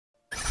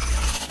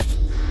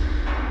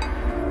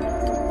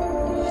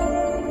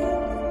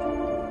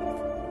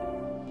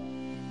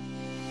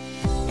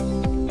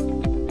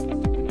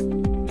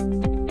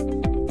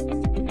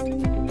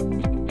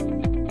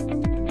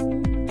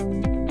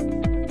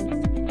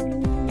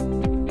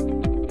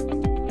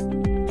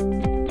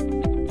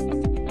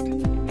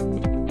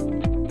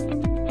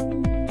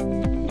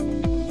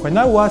When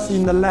I was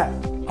in the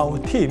lab, our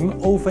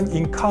team often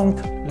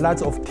encountered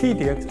lots of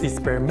tedious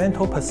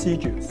experimental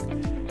procedures,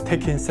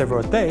 taking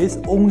several days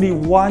only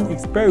one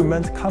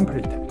experiment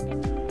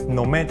completed.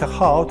 No matter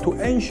how to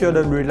ensure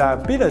the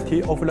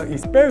reliability of the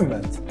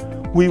experiment,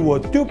 we will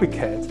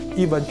duplicate,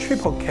 even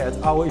triplicate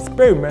our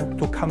experiment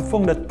to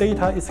confirm the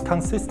data is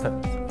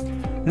consistent.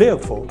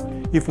 Therefore,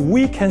 if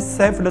we can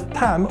save the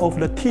time of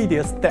the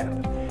tedious step,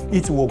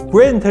 it will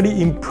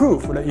greatly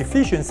improve the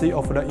efficiency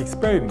of the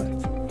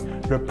experiment.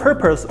 The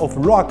purpose of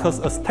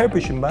RoHS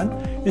establishment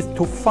is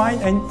to find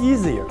an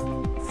easier,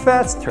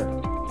 faster,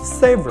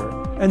 safer,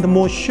 and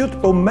more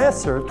suitable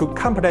method to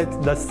complete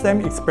the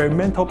same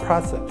experimental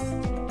process.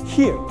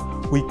 Here,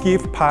 we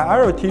give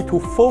priority to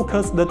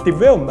focus the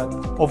development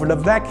of the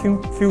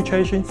vacuum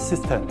filtration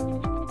system.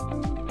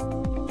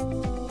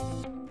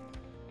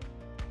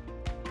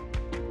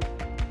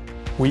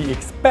 We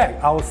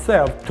expect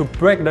ourselves to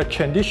break the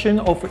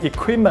tradition of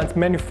equipment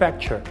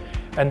manufacture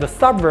and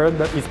subvert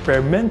the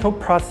experimental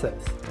process.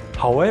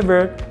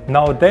 However,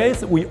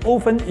 nowadays we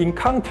often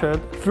encounter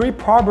three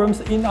problems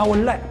in our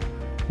lab: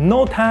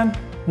 no time,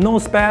 no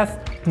space,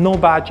 no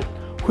budget,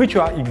 which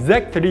are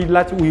exactly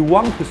that we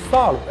want to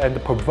solve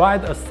and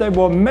provide a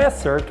several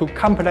methods to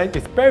complete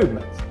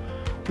experiments.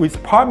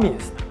 With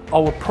promise,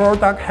 our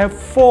product have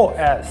 4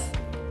 S: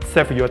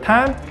 save your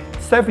time,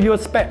 save your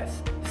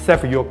space,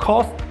 save your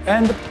cost,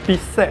 and be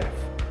safe.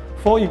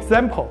 For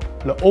example,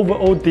 the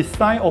overall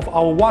design of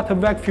our water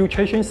vac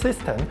filtration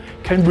system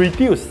can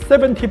reduce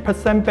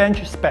 70%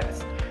 bench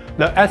space.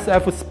 The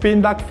SF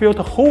spin lock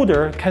filter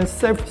holder can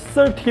save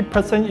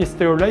 30%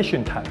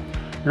 installation time.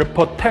 The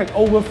protect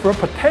overflow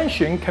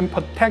protection can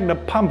protect the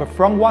pump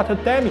from water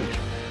damage.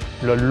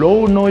 The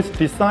low noise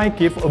design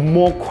gives a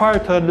more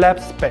quieter lab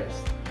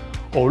space.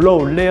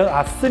 Although there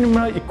are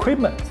similar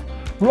equipment,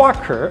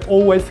 RoHS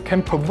always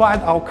can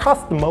provide our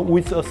customer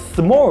with a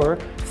smaller,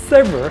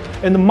 safer,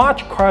 and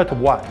much quieter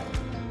one.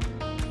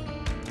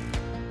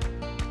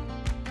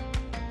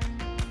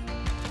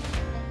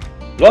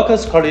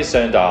 RoHS quality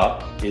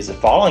standard is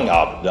following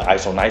up the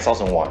ISO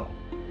 9001,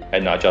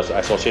 and not just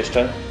ISO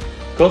system.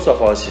 Because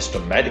of our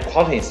systematic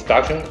quality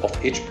inspection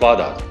of each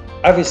product,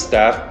 every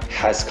staff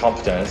has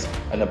confidence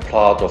and are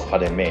proud of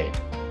what they made.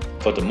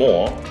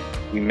 Furthermore,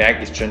 we make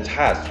extreme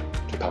tests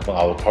to confirm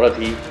our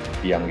quality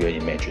beyond your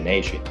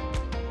imagination.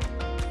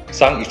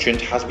 Some extreme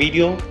test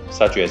videos,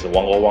 such as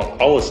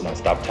 101 hours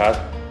non-stop test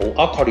or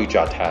a quality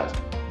jar test,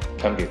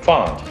 can be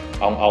found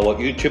on our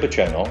YouTube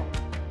channel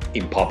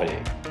in public.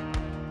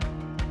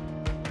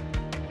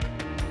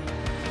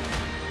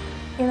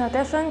 In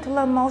addition to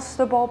the most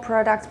suitable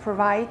products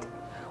provided,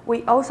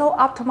 we also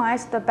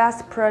optimize the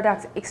best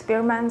product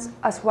experiments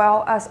as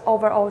well as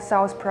overall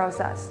sales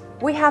process.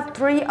 We have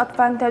 3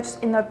 advantages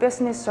in the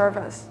business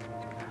service.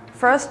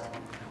 First,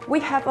 we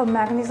have a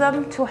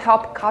mechanism to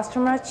help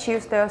customers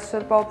choose their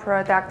suitable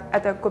product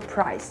at a good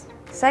price.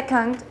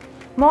 Second,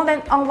 more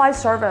than online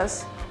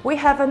service, we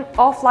have an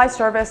offline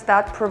service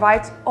that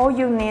provides all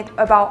you need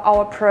about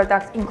our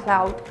product in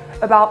cloud,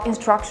 about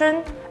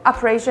instruction,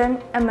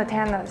 operation, and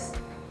maintenance.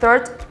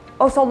 Third,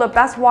 also the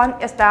best one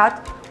is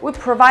that we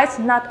provide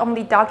not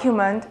only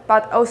documents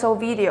but also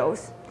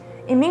videos.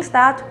 It means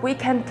that we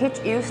can teach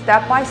you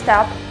step by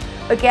step,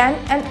 again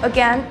and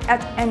again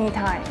at any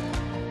time.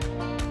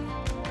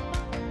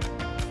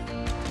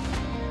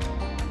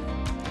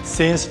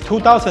 Since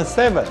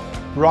 2007,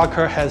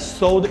 RoHS has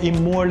sold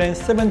in more than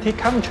 70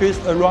 countries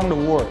around the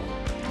world,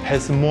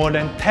 has more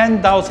than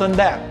 10,000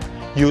 labs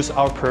use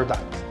our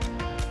product.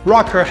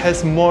 RoHS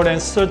has more than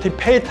 30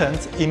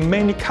 patents in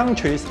many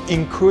countries,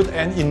 including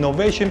an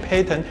innovation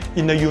patent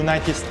in the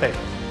United States.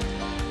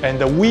 And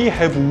we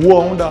have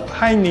won the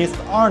highest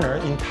honor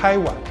in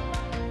Taiwan,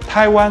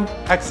 Taiwan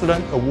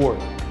Excellence Award.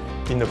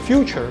 In the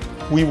future,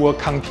 we will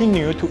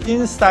continue to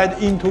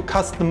insight into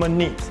customer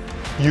needs,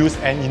 use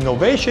an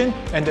innovation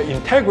and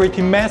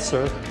integrity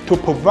method to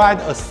provide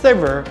a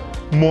safer,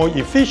 more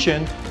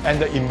efficient,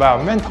 and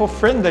environmental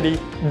friendly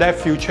lab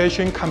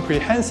filtration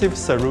comprehensive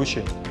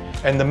solution,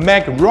 and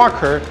make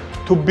RoHS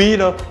to be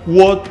the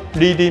world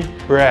leading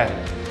brand.